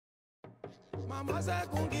You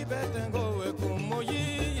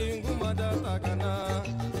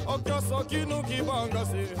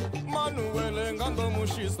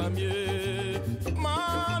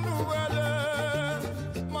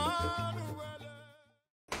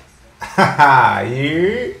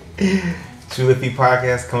Tulipy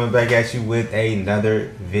Podcast coming back at you with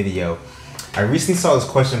another video. I recently saw this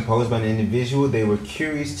question posed by an individual. They were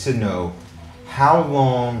curious to know, how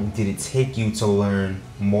long did it take you to learn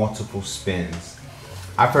multiple spins?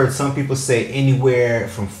 I've heard some people say anywhere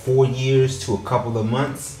from 4 years to a couple of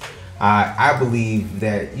months. I believe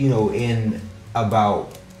that, in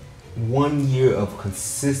about 1 year of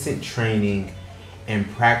consistent training and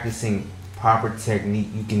practicing proper technique,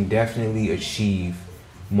 you can definitely achieve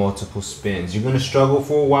multiple spins. You're going to struggle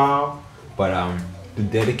for a while, but through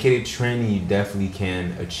dedicated training, you definitely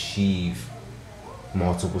can achieve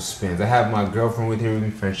multiple spins. I have my girlfriend with here with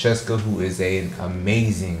me, Francesca, who is an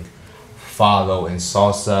amazing follow in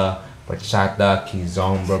salsa, bachata,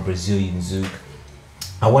 kizomba, Brazilian zouk.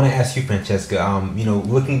 I want to ask you, Francesca,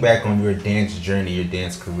 looking back on your dance journey, your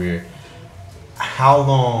dance career, how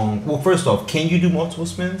long, well, first off, can you do multiple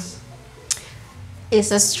spins?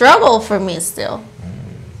 It's a struggle for me still.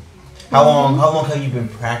 How long have you been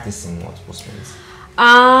practicing multiple spins?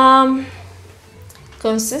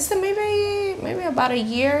 Consistent, maybe about a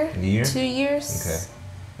year, 2 years. Okay.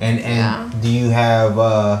 And do you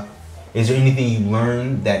have, is there anything you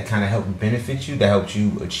learned that kind of helped benefit you, that helped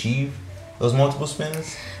you achieve those multiple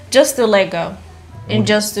spins? Just to let go and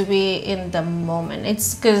just to be in the moment.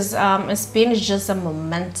 It's because a spin is just a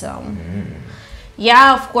momentum.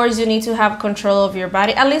 Yeah, of course you need to have control of your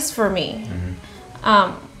body, at least for me.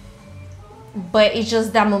 But it's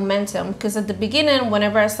just that momentum, because at the beginning,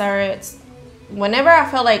 whenever I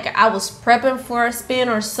felt like I was prepping for a spin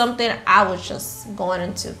or something, I was just going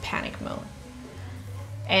into panic mode.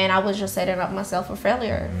 And I was just setting up myself for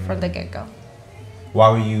failure from the get-go. Why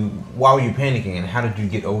were you panicking, and how did you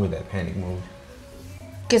get over that panic mode?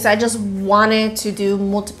 Because I just wanted to do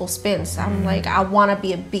multiple spins. I'm like, I want to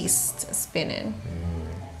be a beast spinning.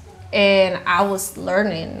 And I was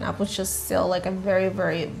learning. I was just still like a very,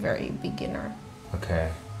 very, very beginner. Okay.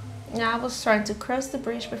 Yeah, I was trying to cross the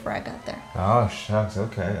bridge before I got there. Oh, shucks.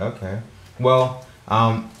 Okay. Well,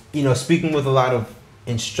 speaking with a lot of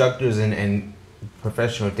instructors and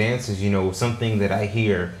professional dancers, something that I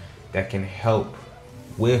hear that can help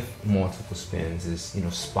with multiple spins is,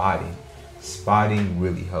 spotting. Spotting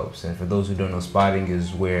really helps. And for those who don't know, spotting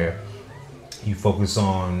is where you focus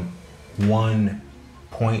on one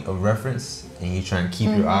point of reference and you try and keep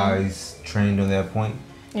your eyes trained on that point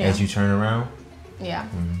as you turn around. Yeah.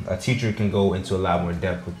 A teacher can go into a lot more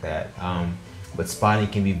depth with that, but spotting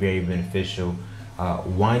can be very beneficial.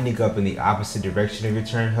 Winding up in the opposite direction of your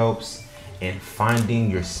turn helps, and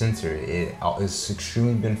finding your center is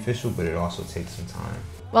extremely beneficial, but it also takes some time.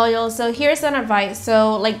 Well, so here's an advice.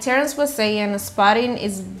 So like Terrence was saying, spotting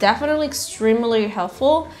is definitely extremely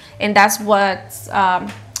helpful, and that's what's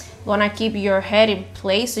gonna keep your head in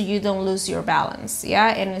place so you don't lose your balance.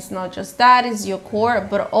 And it's not just that, it's your core,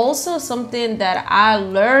 but also something that I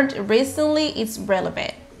learned recently, it's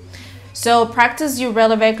releve. So practice your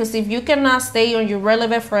releve, because if you cannot stay on your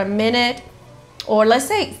releve for a minute, or let's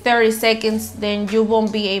say 30 seconds, then you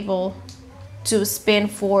won't be able to spin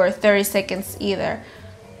for 30 seconds either.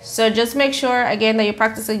 So just make sure, again, that you're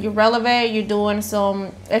practicing your releve, you're doing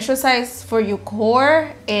some exercise for your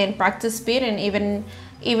core, and practice spinning even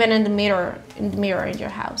in the mirror in your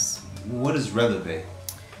house. What is releve?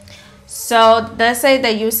 So let's say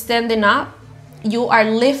that you're standing up, you are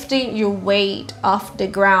lifting your weight off the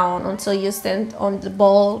ground until you stand on the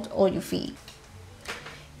ball or your feet.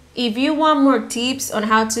 If you want more tips on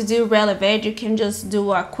how to do releve, you can just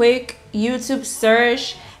do a quick YouTube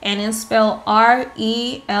search and then spell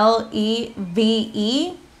RELEVE.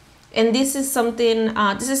 And this is something,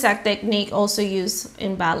 this is a technique also used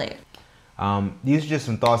in ballet. These are just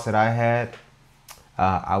some thoughts that I had.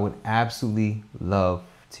 I would absolutely love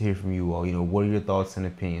to hear from you all. What are your thoughts and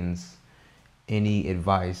opinions? Any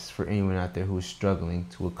advice for anyone out there who is struggling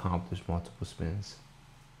to accomplish multiple spins?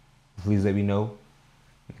 Please let me know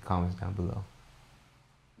in the comments down below.